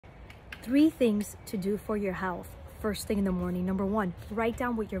3 things to do for your health first thing in the morning. Number 1, write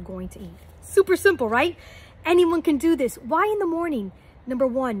down what you're going to eat. Super simple, right? Anyone can do this. Why in the morning? Number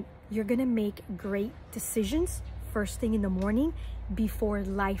 1, you're gonna make great decisions first thing in the morning before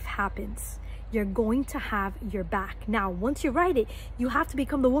life happens. You're going to have your back. Now, once you write it, you have to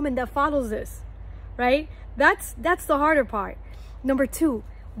become the woman that follows this, right? That's the harder part. Number 2,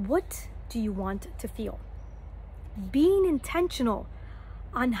 what do you want to feel? Being intentional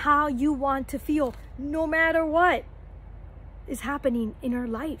on how you want to feel, no matter what is happening in our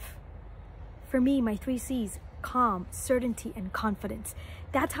life. For me, my 3 C's, calm, certainty, and confidence.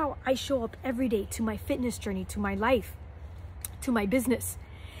 That's how I show up every day to my fitness journey, to my life, to my business.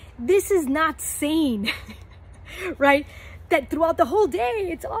 This is not saying, right, that throughout the whole day,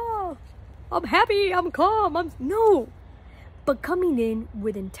 it's, oh, I'm happy, I'm calm, no. But coming in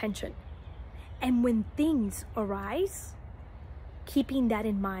with intention. And when things arise, keeping that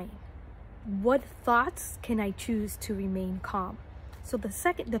in mind. What thoughts can I choose to remain calm? So the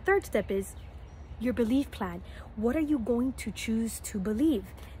third step is your belief plan. What are you going to choose to believe?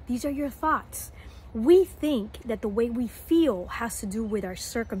 These are your thoughts. We think that the way we feel has to do with our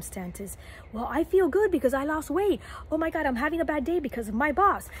circumstances. Well, I feel good because I lost weight. Oh my God, I'm having a bad day because of my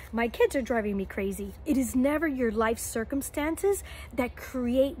boss. My kids are driving me crazy. It is never your life circumstances that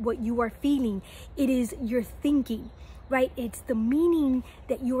create what you are feeling. It is your thinking, right? It's the meaning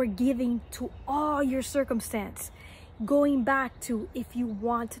that you are giving to all your circumstance. Going back to if you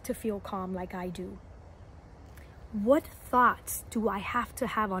want to feel calm like I do. What thoughts do I have to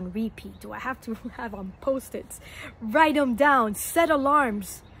have on repeat? Do I have to have on Post-its? Write them down, set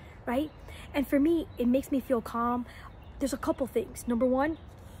alarms, right? And for me, it makes me feel calm. There's a couple things. Number 1,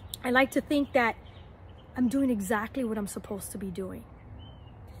 I like to think that I'm doing exactly what I'm supposed to be doing.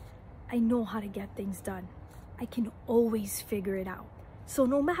 I know how to get things done. I can always figure it out. So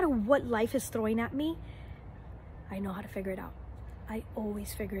no matter what life is throwing at me, I know how to figure it out. I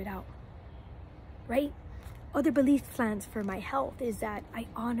always figure it out, right? Other belief plans for my health is that I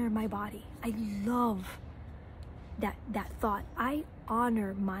honor my body. I love that thought. I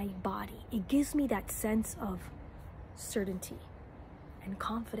honor my body. It gives me that sense of certainty and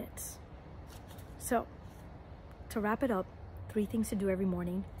confidence. So, to wrap it up, 3 things to do every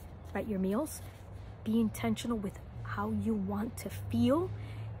morning. Write your meals. Be intentional with how you want to feel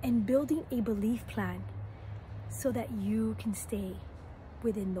and building a belief plan so that you can stay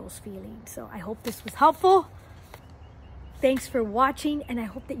within those feelings. So I hope this was helpful. Thanks for watching, and I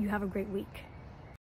hope that you have a great week.